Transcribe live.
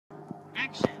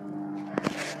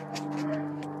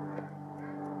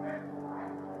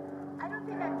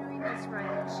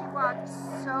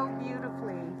so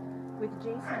beautifully with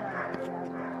Jason on the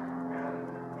other.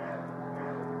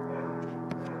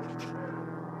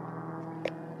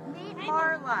 Meet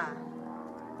Marla.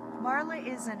 Marla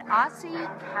is an Aussie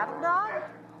cattle dog.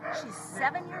 She's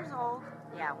 7 years old.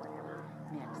 Yeah, whatever.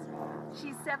 Mix.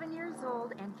 She's 7 years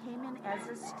old and came in as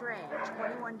a stray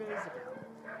 21 days ago.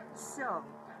 So,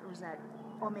 it was that,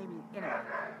 or maybe, anyway.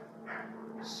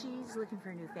 She's looking for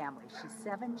a new family. She's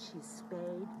 7, she's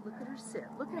spayed. Look at her sit.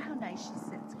 Look at how nice she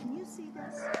sits. Can you see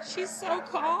this? She's so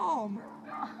calm.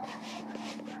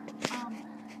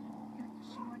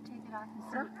 She want to take it off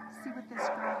and see what this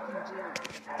girl can do.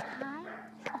 Hi.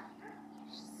 Oh,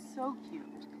 she's so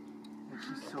cute. And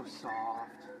she's so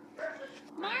soft.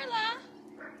 Marla!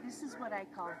 This is what I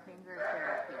call finger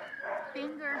therapy.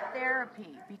 Finger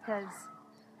therapy, because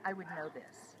I would know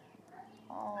this.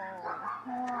 Oh,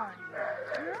 hi,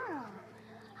 girl.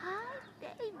 Hi,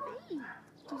 baby.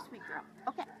 Too sweet, girl.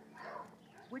 Okay.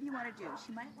 What do you want to do?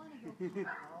 She might want to go.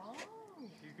 Oh.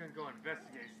 She's going to go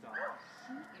investigate stuff.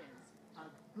 She is a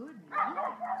good man.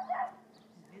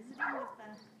 She's visiting with the...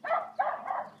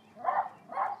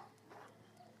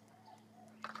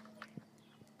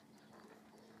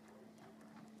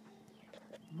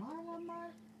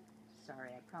 Marla. Sorry,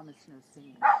 I promised no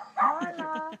singing.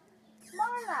 Marla.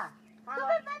 Marla. Come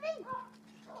here, baby.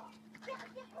 Yeah.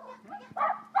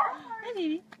 Hi,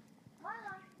 baby.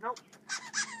 Marla. Nope.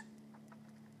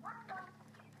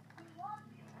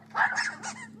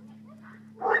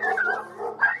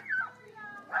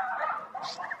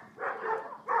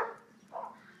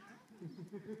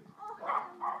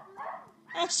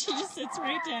 Oh, she just sits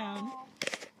right down.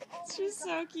 She's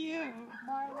so cute.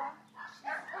 Marla, she's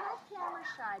a little camera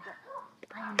shy, but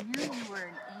I knew you were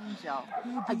an angel.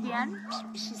 Again,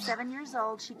 she's 7 years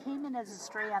old. She came in as a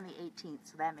stray on the 18th,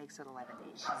 so that makes it 11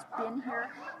 days. She's been here.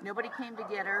 Nobody came to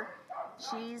get her.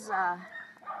 She's on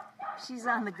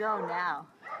the go now.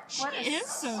 She is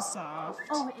so soft.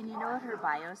 Oh, and you know what her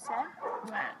bio said?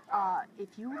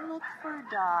 If you look for a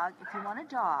dog, if you want a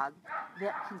dog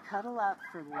that can cuddle up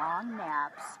for long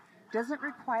naps, doesn't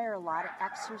require a lot of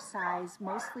exercise,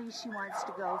 mostly she wants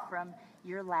to go from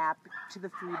your lap to the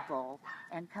food bowl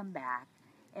and come back,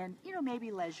 and, you know,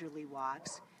 maybe leisurely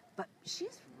walks, but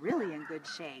she's really in good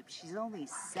shape. She's only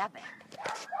 7,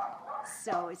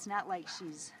 so it's not like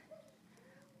she's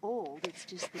old, it's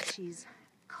just that she's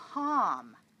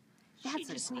calm. She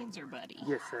just needs her buddy.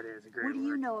 Yes, that is a great What do word.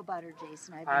 you know about her,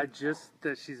 Jason? Just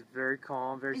that she's very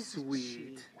calm, very Isn't sweet.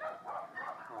 she?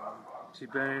 She's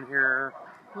been in here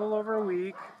a little over a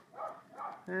week,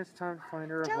 and it's time to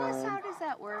find her a Tell home. us, how does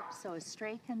that work? So a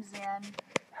stray comes in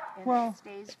and Well,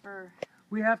 stays for...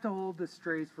 We have to hold the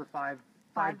strays for five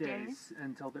 5 days days?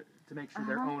 until to make sure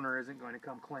their owner isn't going to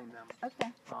come claim them.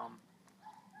 Okay.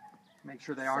 Make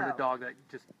sure they aren't a dog that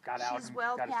just got out She's and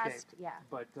well got past, escaped. yeah.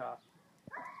 But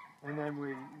and then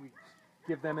we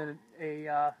give them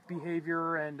a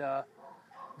behavior and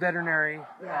veterinary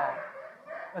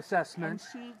assessment. And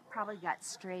she probably got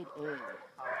straight A.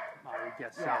 I would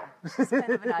guess Yeah. so. She's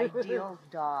kind of an ideal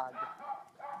dog.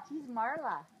 She's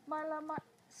Marla.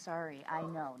 Sorry, I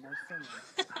know, no singing.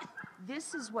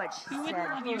 This is what she You wouldn't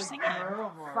said. love your singing.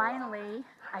 Finally,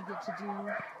 I get to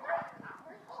do...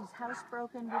 She's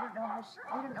housebroken. We don't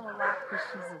know a lot because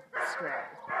she's a stray.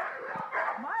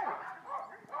 Marla.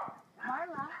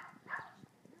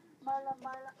 Marla,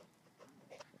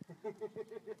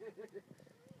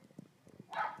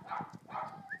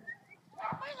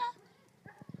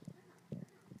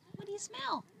 what do you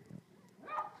smell?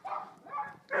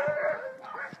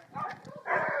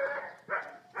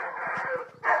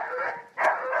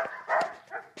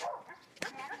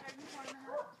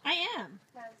 I am.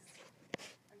 Are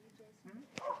you Jason?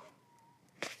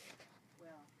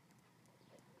 Well.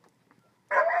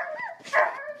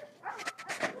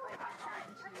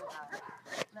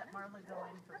 Let Marla go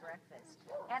in for breakfast.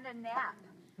 And a nap.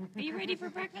 Are you ready for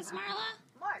breakfast, Marla?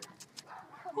 Marla,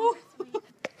 come here, sweet.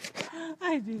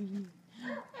 Hi, baby.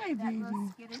 Hi, That baby. little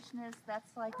skittishness,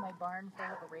 that's like my barn full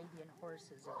of Arabian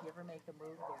horses. If you ever make a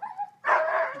move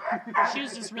there. She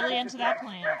was just really into that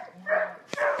plant.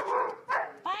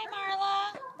 Bye,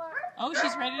 Marla. Oh,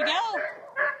 she's ready to go.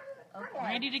 Okay.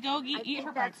 Ready to go eat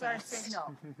her that's breakfast. our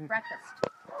signal. Breakfast.